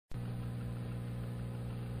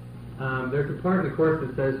there's a part in the Course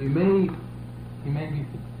that says you may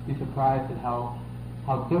be surprised at how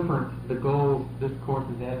different the goals this Course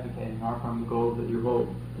is advocating are from the goals that you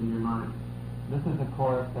hold in your mind. This is a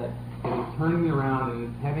Course that is turning around and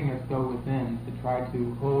is having us go within to try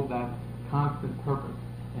to hold that constant purpose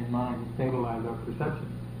in mind to stabilize our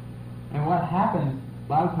perceptions. And what happens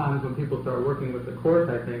a lot of times when people start working with the Course,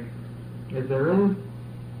 I think, is there is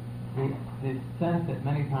the sense that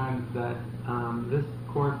many times that this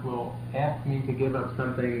Course will ask me to give up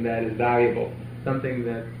something that is valuable, something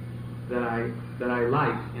that I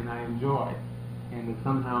like and I enjoy, and that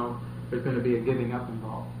somehow there's going to be a giving up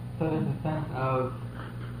involved. So there's a sense of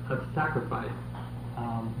sacrifice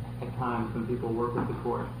at times when people work with the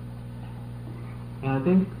Course. And I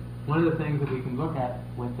think one of the things that we can look at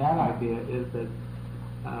with that idea is that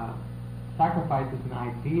sacrifice is an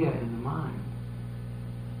idea in the mind.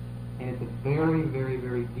 And it's a very, very,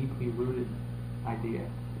 very deeply rooted idea.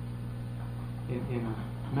 In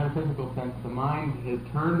a metaphysical sense, the mind is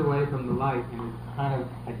turned away from the light and is kind of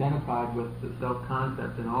identified with the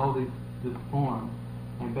self-concept in all this form.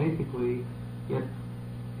 And basically,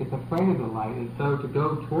 it's afraid of the light. And so to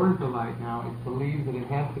go towards the light now, it believes that it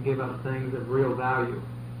has to give up things of real value,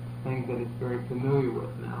 things that it's very familiar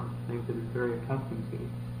with now, things that it's very accustomed to.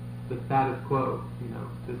 The status quo,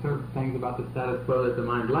 there's certain things about the status quo that the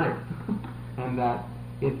mind likes, and that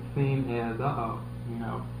it's seen as, I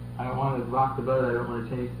don't want to rock the boat, I don't want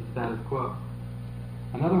to change the status quo.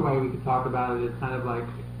 Another way we could talk about it is kind of like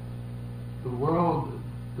the world,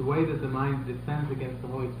 the way that the mind defends against the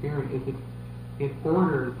Holy Spirit is it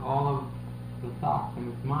orders all of the thoughts in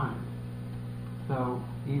its mind. So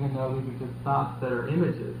even though these are just thoughts that are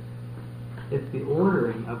images, it's the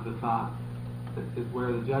ordering of the thoughts that is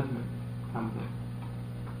where the judgment comes in.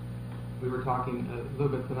 We were talking a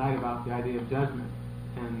little bit tonight about the idea of judgment,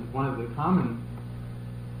 and one of the common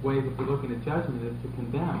ways of looking at judgment is to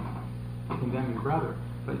condemn your brother.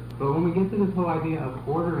 But when we get to this whole idea of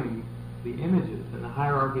ordering the images and the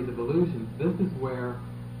hierarchies of illusions, this is where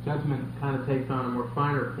judgment kind of takes on a more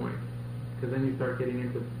finer point, because then you start getting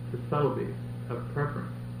into the subtleties of preference.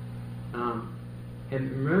 And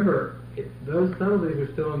remember, those subtleties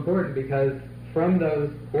are still important, because from those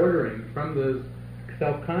orderings, from those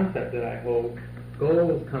self-concept that I hold,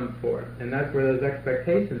 goals come forth, and that's where those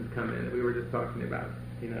expectations come in that we were just talking about.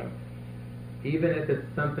 Even if it's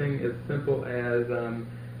something as simple as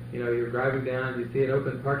you're driving down, you see an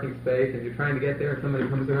open parking space, and you're trying to get there, and somebody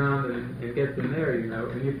comes around and gets in there,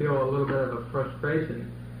 and you feel a little bit of a frustration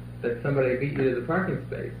that somebody beat you to the parking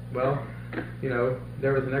space. Well,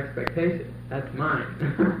 there was an expectation. That's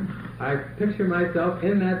mine. I picture myself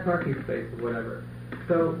in that parking space or whatever.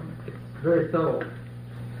 So it's very subtle.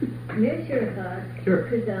 May I share a thought? Sure.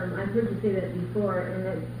 Because I've heard you say that before, and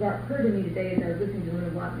that occurred to me today as I was listening to one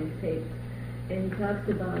of Watney's tapes. And he talks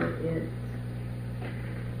about it.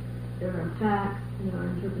 There are facts, there are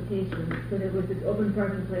interpretations. So there was this open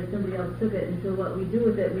parking place, somebody else took it, and so what we do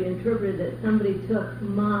with it, we interpreted that somebody took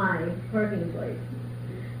my parking place.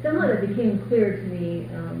 Somehow that became clear to me.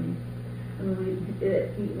 Another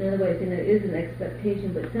way of saying that is an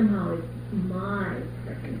expectation, but somehow it's my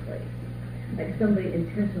parking place. Like somebody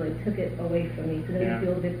intentionally took it away from me, so then I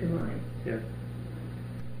feel victimized. Yes.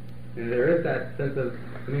 And there is that sense of,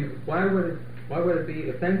 why would it be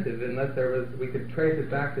offensive unless we could trace it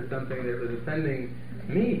back to something that was offending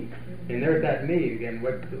me? And there's that me again.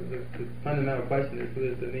 What the fundamental question is, who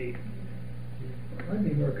is the me? I'd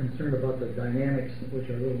be more concerned about the dynamics, which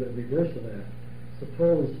are a little bit reverse of that.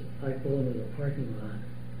 Suppose I pull into the parking lot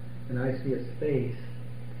and I see a space,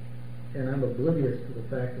 and I'm oblivious to the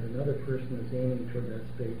fact that another person is aiming toward that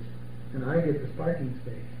space, and I get this parking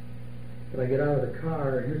space. But I get out of the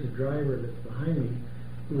car, and here's a driver that's behind me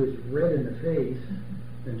who is red in the face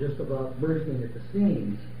and just about bursting at the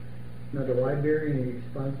seams. Now, do I bear any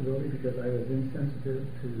responsibility because I was insensitive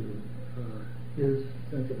to his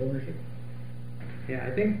sense of ownership? Yeah,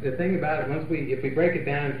 I think the thing about it, if we break it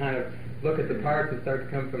down and kind of look at the parts and start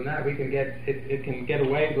to come from that, we can it can get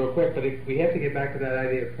away real quick, but we have to get back to that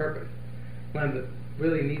idea of purpose. One of the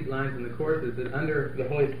really neat lines in the Course is that under the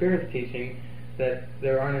Holy Spirit's teaching, that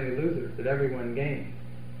there aren't any losers, that everyone gains.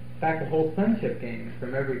 In fact, the whole sonship gains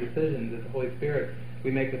from every decision that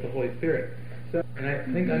we make with the Holy Spirit. So, and I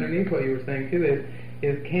think underneath what you were saying too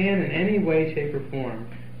is can in any way, shape, or form,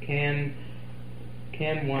 can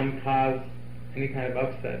one cause any kind of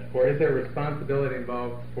upset, or is there responsibility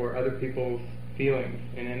involved for other people's feelings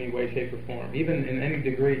in any way, shape, or form, even in any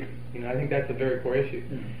degree? I think that's a very core issue.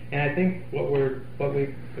 And I think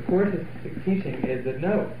the Course is teaching is that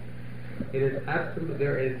no, it is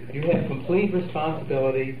absolutely, you have complete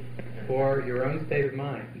responsibility for your own state of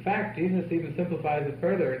mind. In fact, Jesus even simplifies it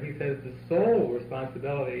further, and he says the sole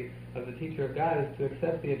responsibility of the teacher of God is to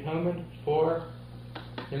accept the atonement for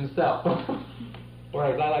himself. Or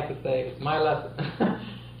as I like to say, it's my lesson.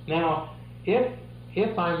 Now,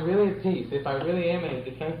 if I'm really at peace, if I really am in a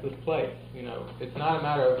defenseless place, it's not a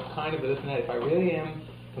matter of kind of this and that. If I really am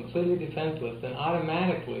completely defenseless, then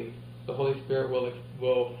automatically the Holy Spirit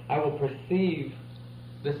I will perceive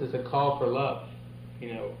this as a call for love,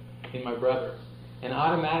 in my brother. And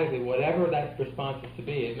automatically, whatever that response is to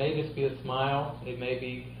be, it may just be a smile, it may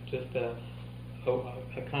be just a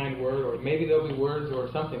kind word, or maybe there'll be words or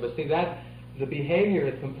something. But see, the behavior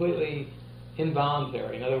is completely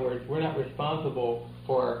involuntary. In other words, we're not responsible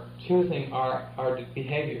for choosing our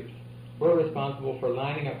behaviors. We're responsible for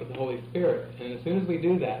lining up with the Holy Spirit. And as soon as we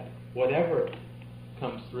do that, whatever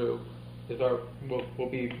comes through will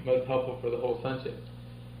be most helpful for the whole sonship.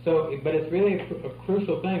 So, but it's really a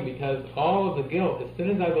crucial thing, because all of the guilt, as soon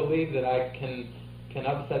as I believe that I can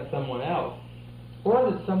upset someone else, or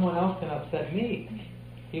that someone else can upset me,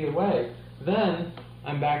 either way, then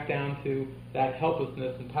I'm back down to that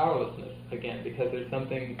helplessness and powerlessness again, because there's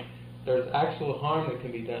actual harm that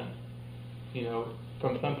can be done,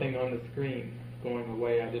 from something on the screen going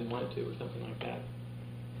away I didn't want it to, or something like that.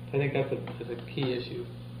 I think that's a key issue.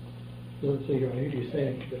 So I hear you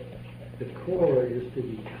saying that the core is to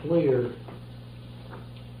be clear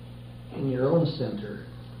in your own center.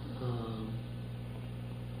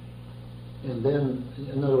 And then,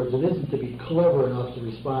 in other words, it isn't to be clever enough to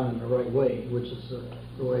respond in the right way, which is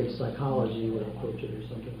the way psychology would approach it, or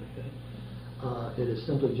something like that. It is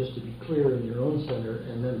simply just to be clear in your own center,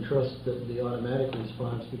 and then trust that the automatic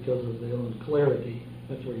response, because of the own clarity,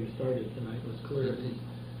 that's where you started tonight, was clarity.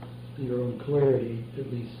 Your own clarity,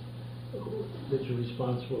 at least, that your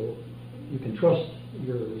response you can trust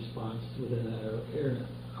your response within that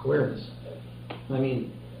awareness. I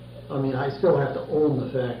mean, I still have to own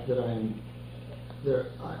the fact that I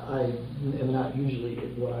am not usually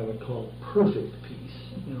at what I would call perfect peace.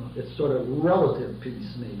 It's sort of relative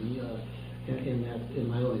peace, maybe, in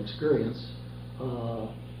my own experience.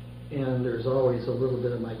 And there's always a little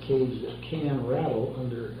bit of my cage that can rattle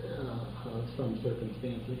under some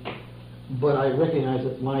circumstances. But I recognize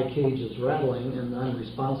that my cage is rattling, and I'm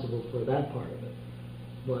responsible for that part of it.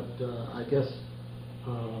 But I guess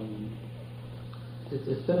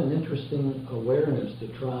it's been an interesting awareness to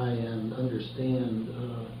try and understand.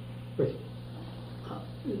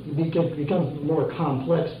 It becomes more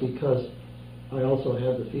complex, because I also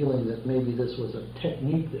have the feeling that maybe this was a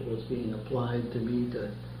technique that was being applied to me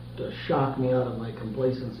to shock me out of my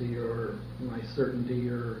complacency or my certainty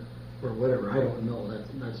or whatever. I don't know.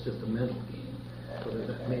 That's just a mental game. So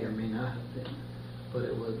that may or may not have been. But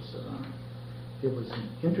it was an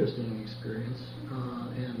interesting experience,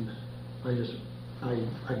 and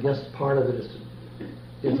I guess part of it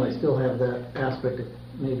is I still have that aspect of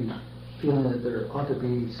maybe feeling that there ought to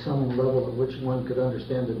be some level at which one could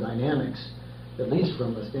understand the dynamics, at least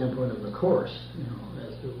from the standpoint of the course,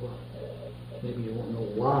 as to maybe you won't know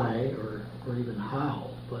why or even how,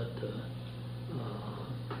 but.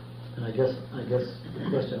 And I guess the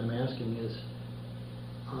question I'm asking is,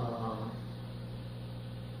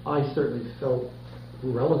 I certainly felt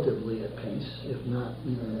relatively at peace, if not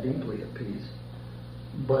even deeply at peace,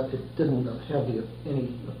 but it didn't have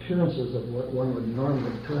any appearances of what one would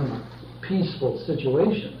normally term a peaceful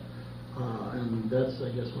situation. And that's, I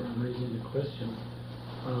guess, where I'm raising the question.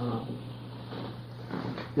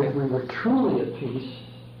 If we were truly at peace,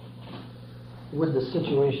 would the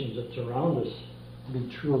situations that surround us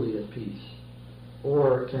be truly at peace?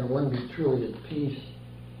 Or can one be truly at peace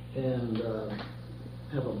and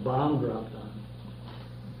have a bomb dropped on?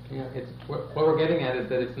 What we're getting at is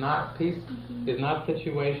that it's not peace, is not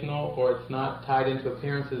situational, or it's not tied into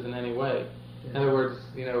appearances in any way. In other words,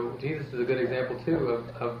 Jesus is a good example too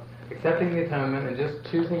of accepting the atonement and just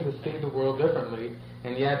choosing to see the world differently,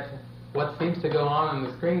 and yet what seems to go on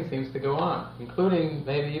the screen seems to go on, including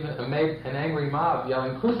maybe even an angry mob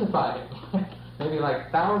yelling, "Crucify him!" Maybe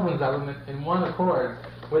like thousands of them in one accord,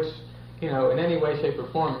 which, in any way, shape, or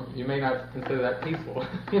form, you may not consider that peaceful,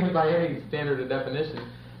 even by any standard of definition.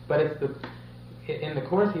 But in the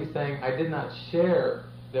Course he's saying, I did not share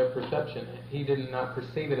their perception. He did not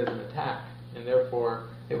perceive it as an attack, and therefore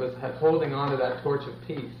it was holding on to that torch of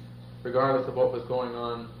peace, regardless of what was going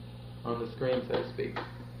on the screen, so to speak.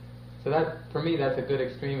 So that, for me, that's a good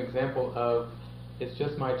extreme example of it's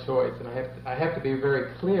just my choice, and I have to be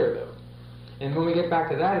very clear, though. And when we get back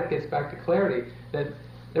to that, it gets back to clarity. That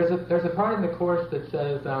there's a part in the Course that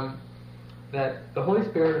says that the Holy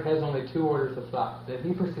Spirit has only two orders of thought, that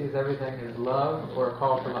He perceives everything as love or a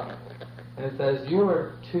call for love. And it says, you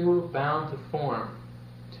are too bound to form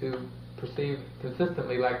to perceive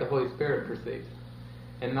consistently like the Holy Spirit perceives.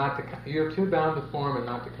 And not to, you're too bound to form and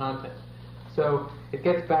not to content. So it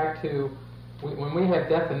gets back to when we have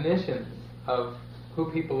definitions of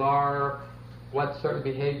who people are, what certain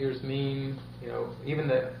behaviors mean, even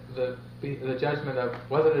the judgment of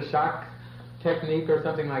was it a shock technique or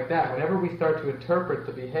something like that. Whenever we start to interpret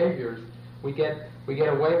the behaviors, we get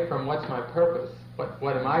away from what's my purpose,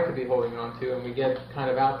 what am I to be holding on to, and we get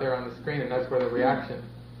kind of out there on the screen, and that's where the reaction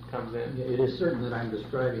comes in. It is certain that I'm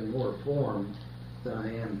describing more form than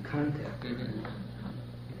I am content. Mm-hmm.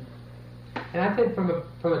 And I think from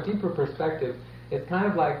a deeper perspective, it's kind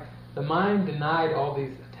of like the mind denied all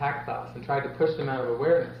these attack thoughts and tried to push them out of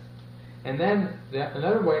awareness. And then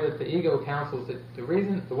another way that the ego counsels that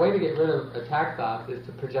the way to get rid of attack thoughts is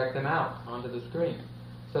to project them out onto the screen,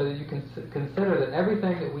 so that you can consider that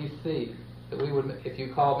everything that we see, that we would, if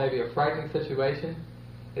you call maybe a frightening situation,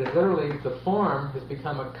 is literally the form has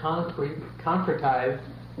become a concretized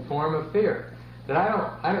form of fear. That I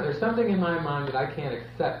don't. There's something in my mind that I can't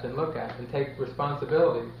accept and look at and take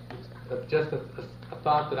responsibility of just a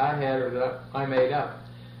thought that I had or that I made up.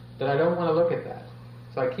 That I don't want to look at that.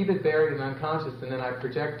 So I keep it buried and unconscious, and then I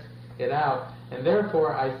project it out, and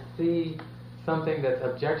therefore I see something that's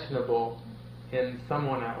objectionable in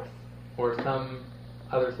someone else or some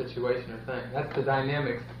other situation or thing. That's the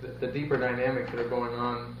dynamics, the deeper dynamics that are going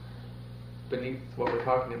on beneath what we're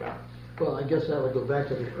talking about. Well, I guess I would go back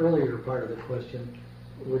to the earlier part of the question,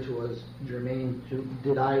 which was germane to,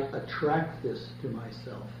 did I attract this to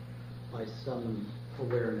myself by some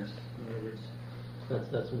awareness? In other words,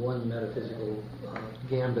 that's one metaphysical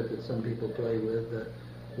gambit that some people play with. That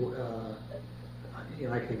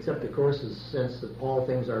I can accept the Course's sense that all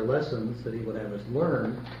things are lessons that he would have us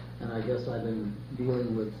learn, and I guess I've been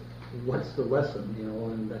dealing with what's the lesson,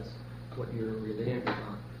 and that's what you're relating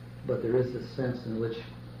about. But there is this sense in which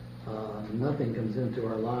nothing comes into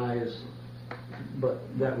our lives, but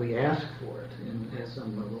that we ask for it at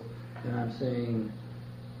some level. And I'm saying,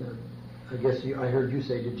 I guess I heard you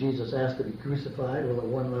say, did Jesus ask to be crucified? Well, at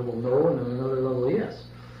one level, no, and at another level, yes.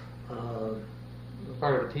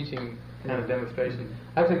 Part of a teaching kind of demonstration.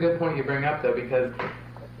 That's a good point you bring up, though, because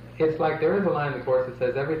it's like there is a line in the Course that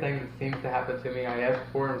says, everything that seems to happen to me, I ask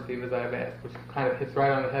for and receive as I have asked, which kind of hits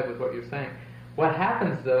right on the head with what you're saying. What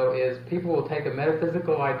happens, though, is people will take a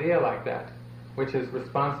metaphysical idea like that, which is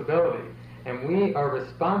responsibility, and we are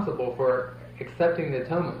responsible for accepting the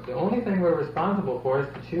atonement. The only thing we're responsible for is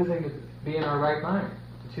to choosing to be in our right mind,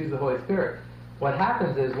 to choose the Holy Spirit. What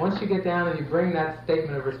happens is, once you get down and you bring that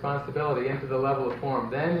statement of responsibility into the level of form,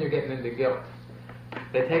 then you're getting into guilt.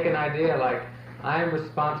 They take an idea like, I am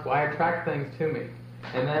responsible, I attract things to me,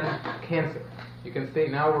 and then cancer. You can see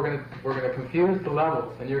now we're going to confuse the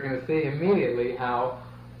levels, and you're going to see immediately how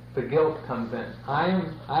the guilt comes in.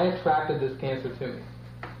 I attracted this cancer to me.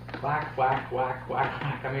 Whack, whack, whack, whack,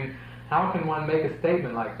 whack. I mean, how can one make a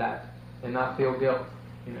statement like that and not feel guilt?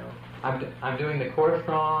 I'm doing the Course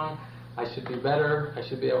wrong. I should do better. I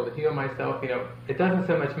should be able to heal myself. It doesn't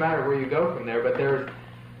so much matter where you go from there, but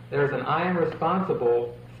there's an I am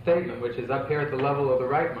responsible statement, which is up here at the level of the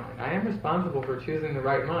right mind. I am responsible for choosing the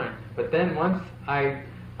right mind. But then once I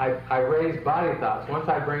raise body thoughts, once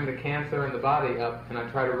I bring the cancer and the body up and I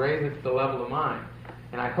try to raise it to the level of mind,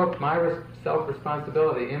 and I hook my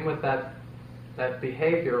self-responsibility in with that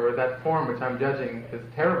behavior or that form which I'm judging as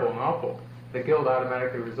terrible and awful, the guilt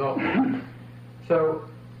automatically results. So,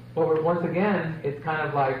 once again, it's kind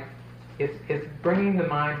of like, it's bringing the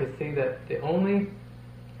mind to see that the only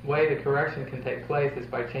way the correction can take place is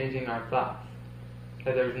by changing our thoughts.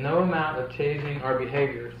 That there's no amount of changing our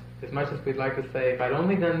behaviors, as much as we'd like to say, if I'd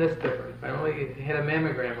only done this different, if I only had a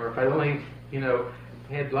mammogram, or if I'd only,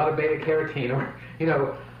 had a lot of beta carotene,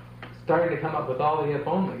 or, starting to come up with all the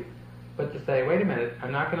if-onlys. But to say, wait a minute,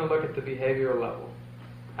 I'm not going to look at the behavioral level.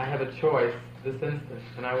 I have a choice this instant,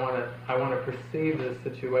 and I want to perceive this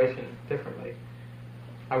situation differently.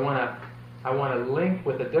 I want to link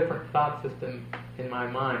with a different thought system in my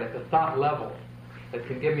mind at the thought level that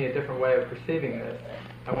can give me a different way of perceiving this.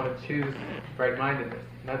 I want to choose right-mindedness.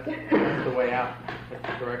 That's the way out. That's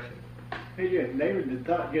the correction. Hey, David, the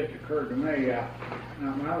thought just occurred to me.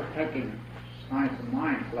 When I was taking Science of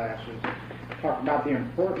Mind classes, talked about the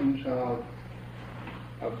importance of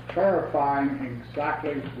clarifying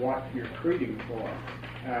exactly what you're treating for.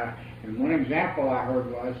 And one example I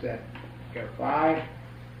heard was that if I'm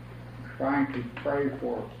trying to pray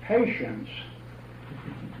for patience,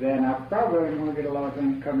 then I probably am going to get a lot of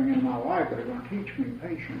things coming in my life that are going to teach me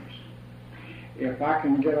patience. if I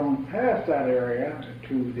can get on past that area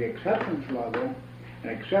to the acceptance level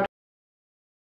and accept